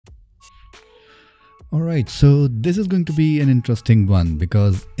Alright, so this is going to be an interesting one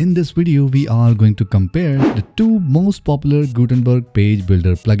because in this video we are going to compare the two most popular Gutenberg page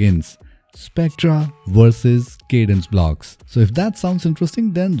builder plugins, Spectra versus Kadence blocks. So if that sounds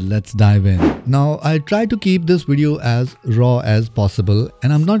interesting, then let's dive in. Now I try to keep this video as raw as possible,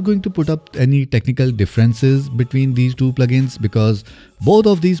 and I'm not going to put up any technical differences between these two plugins because both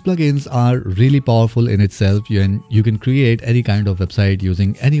of these plugins are really powerful in itself, and you can create any kind of website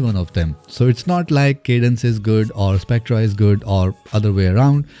using any one of them. So it's not like Kadence is good or Spectra is good or other way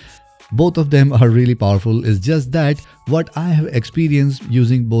around. Both of them are really powerful. It's just that what I have experienced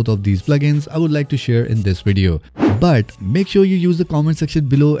using both of these plugins, I would like to share in this video. But make sure you use the comment section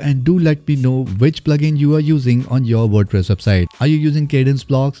below and do let me know which plugin you are using on your WordPress website. Are you using Kadence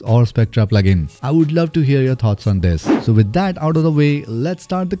blocks or Spectra plugin? I would love to hear your thoughts on this. So with that out of the way, let's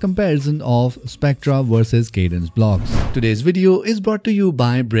start the comparison of Spectra versus Kadence blocks. Today's video is brought to you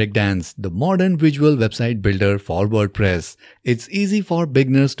by Kadence, the modern visual website builder for WordPress. It's easy for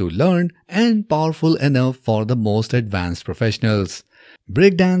beginners to learn and powerful enough for the most advanced professionals.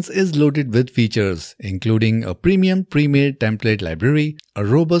 Kadence is loaded with features including a premium pre-made template library, a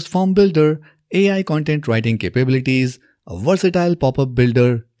robust form builder, AI content writing capabilities, a versatile pop-up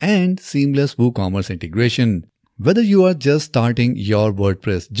builder, and seamless WooCommerce integration. Whether you are just starting your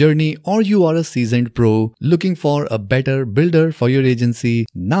WordPress journey or you are a seasoned pro looking for a better builder for your agency,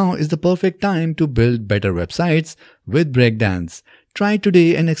 now is the perfect time to build better websites with Kadence. Try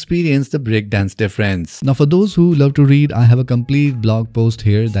today and experience the Kadence difference. Now for those who love to read, I have a complete blog post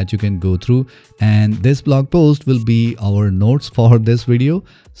here that you can go through, and this blog post will be our notes for this video.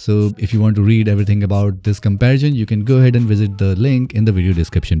 So if you want to read everything about this comparison, you can go ahead and visit the link in the video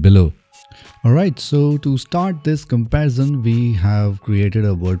description below. Alright, so to start this comparison, we have created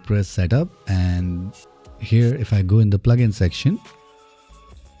a WordPress setup, and here if I go in the plugin section,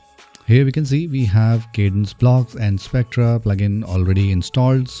 here we can see we have Kadence blocks and Spectra plugin already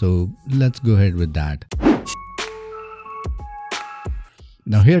installed, so let's go ahead with that.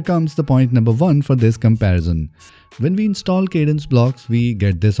 Now here comes the point number one for this comparison. When we install Kadence blocks, we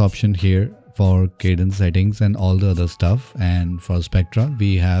get this option here for Kadence settings and all the other stuff, and for Spectra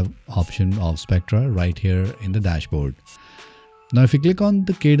we have option of Spectra right here in the dashboard. Now if you click on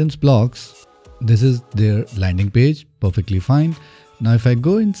the Kadence blocks, this is their landing page, perfectly fine. Now if I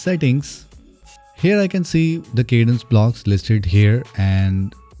go in settings, here I can see the Kadence blocks listed here,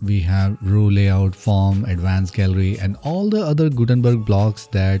 and we have row layout, form, advanced gallery, and all the other Gutenberg blocks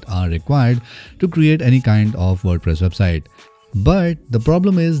that are required to create any kind of WordPress website. But the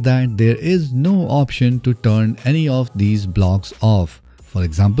problem is that there is no option to turn any of these blocks off. For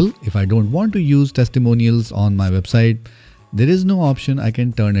example, if I don't want to use testimonials on my website, there is no option I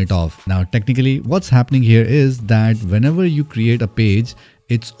can turn it off. Now technically what's happening here is that whenever you create a page,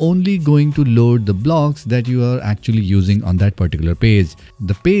 it's only going to load the blocks that you are actually using on that particular page.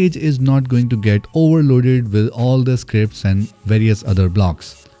 The page is not going to get overloaded with all the scripts and various other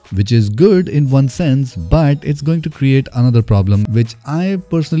blocks, which is good in one sense, but it's going to create another problem which I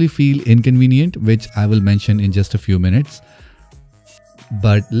personally feel inconvenient, which I will mention in just a few minutes.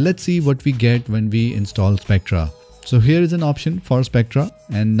 But let's see what we get when we install Spectra. So here is an option for Spectra,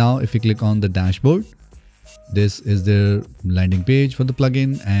 and now if you click on the dashboard, this is the landing page for the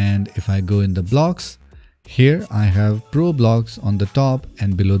plugin, and if I go in the blocks, here I have Pro blocks on the top,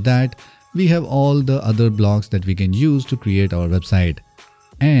 and below that we have all the other blocks that we can use to create our website.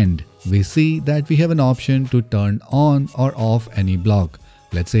 And we see that we have an option to turn on or off any block.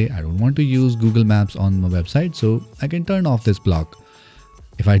 Let's say I don't want to use Google Maps on my website, so I can turn off this block.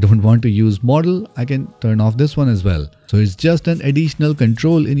 If I don't want to use model, I can turn off this one as well. So it's just an additional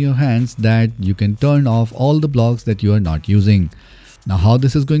control in your hands that you can turn off all the blocks that you are not using. Now how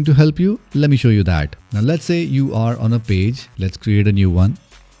this is going to help you? Let me show you that. Now let's say you are on a page. Let's create a new one.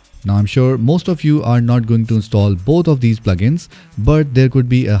 Now I'm sure most of you are not going to install both of these plugins, but there could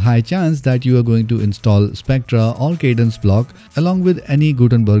be a high chance that you are going to install Spectra or Kadence block along with any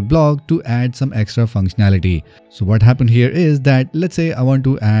Gutenberg block to add some extra functionality. So what happened here is that let's say I want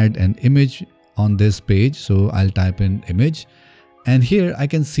to add an image on this page, so I'll type in image, and here I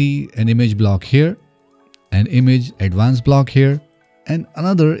can see an image block here, an image advanced block here, and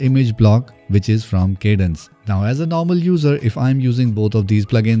another image block which is from Kadence. Now as a normal user, if I'm using both of these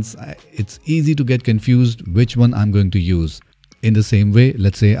plugins, it's easy to get confused which one I'm going to use. In the same way,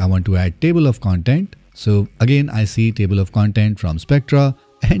 let's say I want to add table of content. So again, I see table of content from Spectra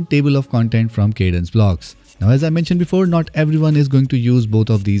and table of content from Kadence blocks. Now as I mentioned before, not everyone is going to use both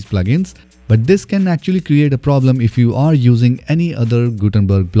of these plugins, but this can actually create a problem if you are using any other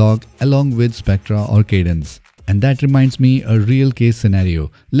Gutenberg block along with Spectra or Kadence. And that reminds me a real case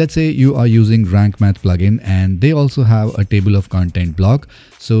scenario. Let's say you are using Rank Math plugin and they also have a table of content block.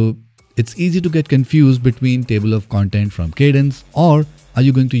 So it's easy to get confused between table of content from Kadence, or are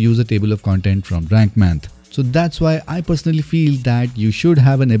you going to use a table of content from Rank Math? So that's why I personally feel that you should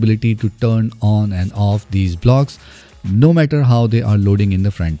have an ability to turn on and off these blocks no matter how they are loading in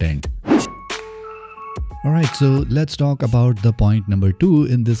the front end. Alright, so let's talk about the point number 2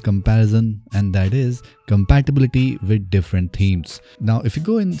 in this comparison, and that is compatibility with different themes. Now, if you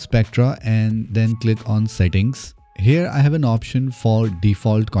go in Spectra and then click on settings, here I have an option for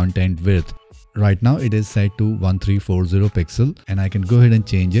default content width. Right now it is set to 1340 pixel, and I can go ahead and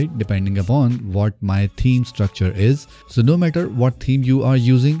change it depending upon what my theme structure is. So no matter what theme you are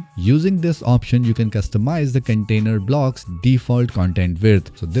using this option, you can customize the container block's default content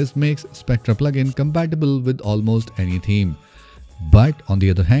width. So this makes Spectra plugin compatible with almost any theme. But on the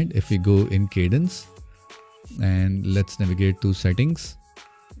other hand, if we go in Kadence and let's navigate to settings,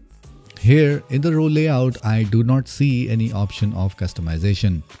 here in the row layout, I do not see any option of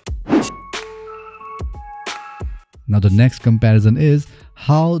customization. Now the next comparison is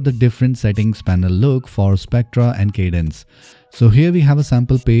how the different settings panel look for Spectra and Kadence. So here we have a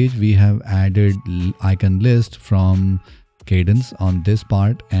sample page. We have added icon list from Kadence on this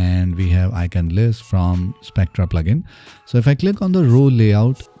part, and we have icon list from Spectra plugin. So if I click on the row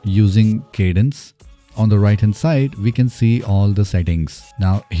layout using Kadence, on the right hand side we can see all the settings.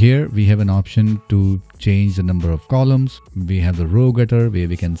 Now here we have an option to change the number of columns. We have the row getter where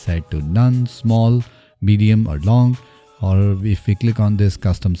we can set to none, small, medium or long, or if we click on this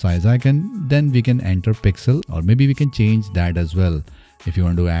custom size icon, then we can enter pixel, or maybe we can change that as well if you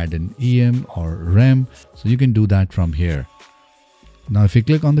want to add an EM or rem. So you can do that from here. Now if you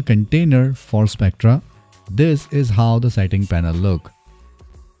click on the container for Spectra, this is how the setting panel look.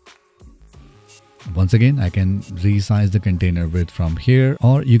 Once again, I can resize the container width from here,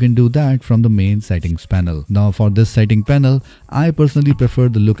 or you can do that from the main settings panel. Now for this setting panel, I personally prefer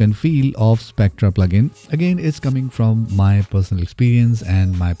the look and feel of Spectra plugin. Again, it's coming from my personal experience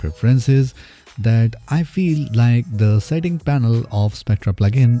and my preferences, that I feel like the setting panel of Spectra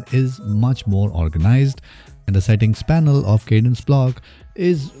plugin is much more organized, and the settings panel of Kadence block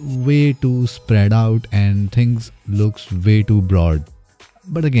is way too spread out and things looks way too broad.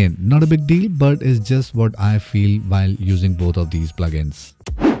 But again, not a big deal, but it's just what I feel while using both of these plugins.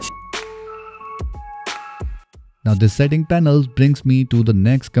 Now this setting panel brings me to the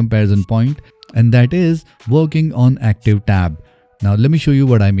next comparison point, and that is working on active tab. Now let me show you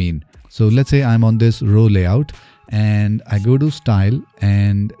what I mean. So let's say I'm on this row layout and I go to style,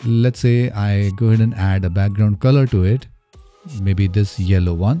 and let's say I go ahead and add a background color to it, maybe this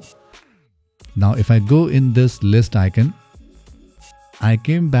yellow one. Now if I go in this list icon, I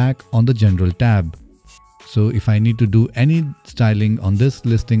came back on the general tab. So if I need to do any styling on this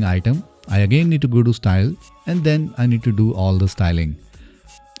listing item, I again need to go to style, and then I need to do all the styling.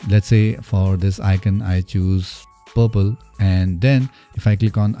 Let's say for this icon I choose purple, and then if I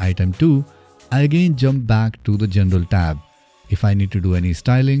click on item 2, I again jump back to the general tab. If I need to do any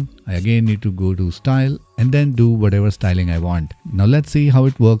styling, I again need to go to style and then do whatever styling I want. Now let's see how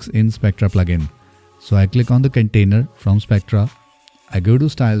it works in Spectra plugin. So I click on the container from Spectra, I go to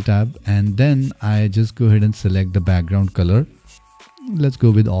style tab, and then I just go ahead and select the background color. Let's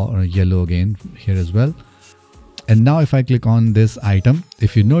go with yellow again here as well. And now if I click on this item,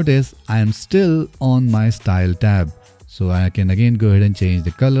 if you notice, I am still on my style tab. So I can again go ahead and change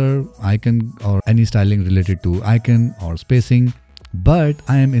the color, icon, or any styling related to icon or spacing, but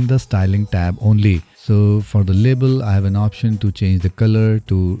I am in the styling tab only. So for the label, I have an option to change the color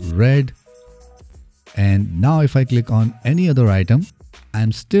to red. And now if I click on any other item,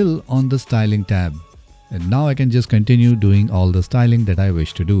 I'm still on the styling tab, and now I can just continue doing all the styling that I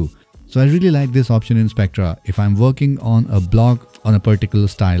wish to do. So I really like this option in Spectra. If I'm working on a block on a particular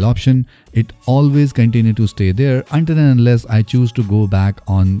style option, it always continue to stay there until and unless I choose to go back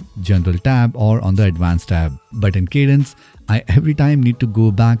on general tab or on the advanced tab. But in Kadence, I every time need to go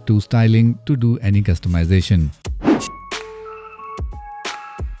back to styling to do any customization.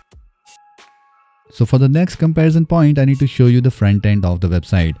 So for the next comparison point, I need to show you the front end of the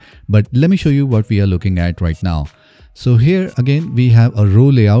website, but let me show you what we are looking at right now. So here again, we have a row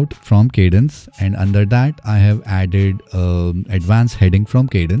layout from Kadence, and under that I have added advanced heading from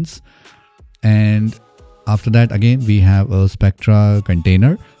Kadence. And after that, again, we have a Spectra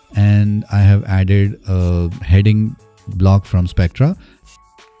container, and I have added a heading block from Spectra.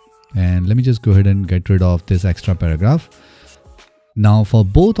 And let me just go ahead and get rid of this extra paragraph. Now for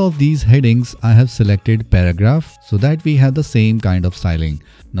both of these headings, I have selected paragraph so that we have the same kind of styling.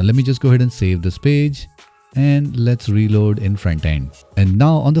 Now let me just go ahead and save this page. and let's reload in front end. And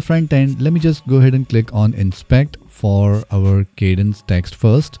now on the front end, let me just go ahead and click on inspect for our Kadence text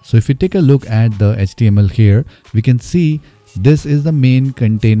first. So if you take a look at the HTML here, we can see this is the main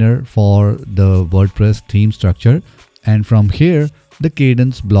container for the WordPress theme structure. And from here, the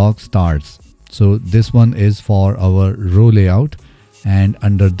Kadence block starts. So this one is for our row layout. And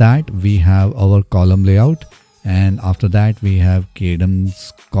under that, we have our column layout. And after that, we have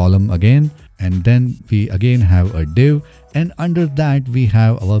Kadence column again. And then we again have a div. And under that, we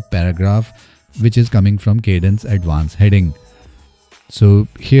have our paragraph, which is coming from Kadence advanced heading. So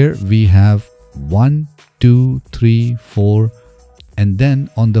here we have 1, 2, 3, 4. And then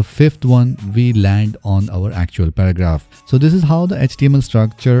on the fifth one, we land on our actual paragraph. So this is how the HTML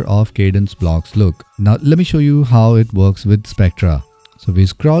structure of Kadence blocks look. Now let me show you how it works with Spectra. So we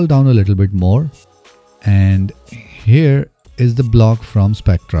scroll down a little bit more. And here is the block from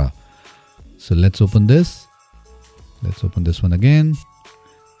Spectra. So let's open this. Let's open this one again.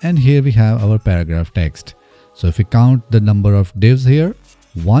 And here we have our paragraph text. So if we count the number of divs here,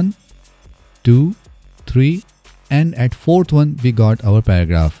 1, 2, 3, and at fourth one, we got our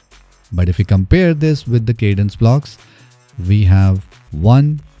paragraph. But if we compare this with the Kadence blocks, we have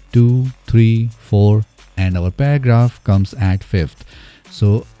 1, 2, 3, 4, and our paragraph comes at fifth.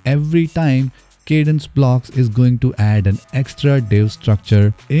 So every time Kadence blocks is going to add an extra div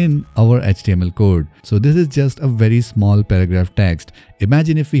structure in our HTML code. So this is just a very small paragraph text.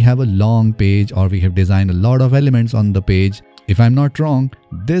 Imagine if we have a long page or we have designed a lot of elements on the page. If I'm not wrong,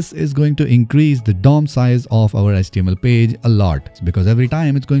 this is going to increase the DOM size of our HTML page a lot, because every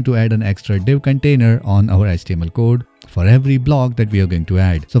time it's going to add an extra div container on our HTML code for every block that we are going to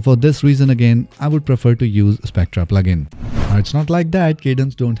add. So for this reason, again, I would prefer to use Spectra plugin. Now it's not like that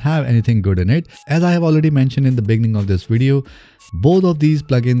Kadence don't have anything good in it. As I have already mentioned in the beginning of this video, both of these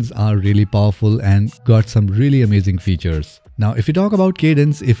plugins are really powerful and got some really amazing features. Now, if we talk about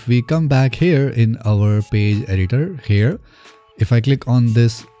Kadence, if we come back here in our page editor here, if I click on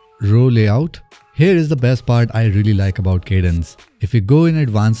this row layout, here is the best part I really like about Kadence. If we go in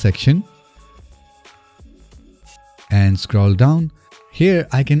advanced section and scroll down, here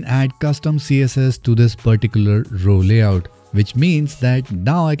I can add custom CSS to this particular row layout, which means that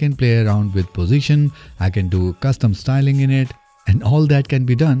now I can play around with position, I can do custom styling in it, and all that can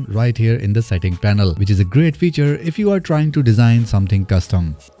be done right here in the setting panel, which is a great feature if you are trying to design something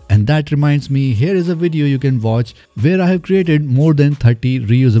custom. And that reminds me, here is a video you can watch where I have created more than 30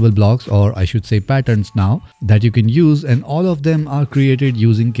 reusable blocks, or I should say patterns now, that you can use, and all of them are created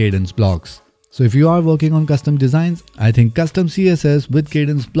using Kadence blocks. So if you are working on custom designs, I think custom CSS with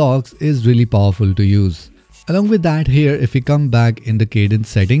Kadence blocks is really powerful to use. Along with that, here if we come back in the Kadence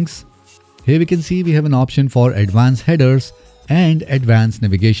settings, here we can see we have an option for advanced headers and advanced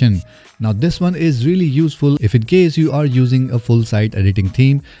navigation. Now this one is really useful if in case you are using a full site editing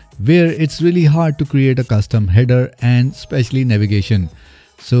theme where it's really hard to create a custom header and especially navigation.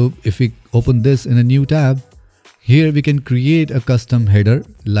 So if we open this in a new tab, here we can create a custom header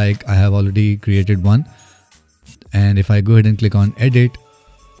like I have already created one. And if I go ahead and click on edit,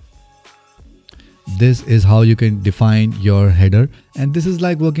 this is how you can define your header, and this is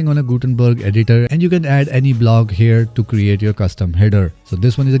like working on a Gutenberg editor, and you can add any block here to create your custom header. So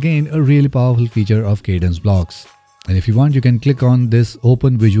this one is again a really powerful feature of Kadence blocks. And if you want, you can click on this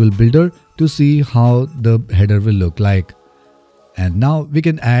open visual builder to see how the header will look like. And now we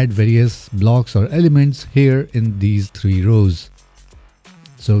can add various blocks or elements here in these 3 rows.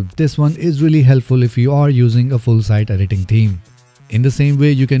 So this one is really helpful if you are using a full site editing theme. In the same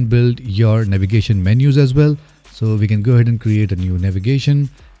way, you can build your navigation menus as well. So we can go ahead and create a new navigation.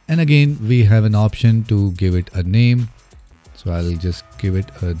 And again, we have an option to give it a name. So I'll just give it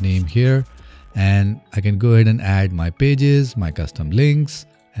a name here. And I can go ahead and add my pages, my custom links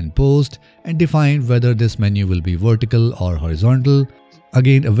and post, and define whether this menu will be vertical or horizontal.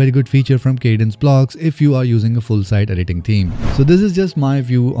 Again, a very good feature from Kadence blocks if you are using a full site editing theme. So this is just my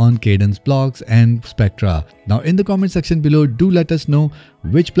view on Kadence blocks and Spectra. Now in the comment section below, do let us know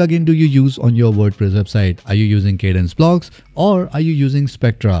which plugin do you use on your WordPress website. Are you using Kadence blocks or are you using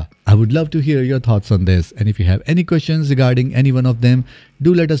Spectra? I would love to hear your thoughts on this. And if you have any questions regarding any one of them,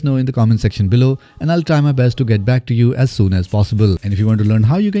 do let us know in the comment section below, and I'll try my best to get back to you as soon as possible. And if you want to learn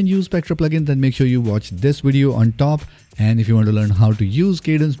how you can use Spectra plugin, then make sure you watch this video on top. And if you want to learn how to use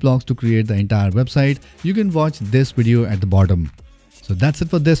Kadence blocks to create the entire website, you can watch this video at the bottom. So that's it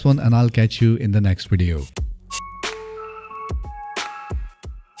for this one, and I'll catch you in the next video.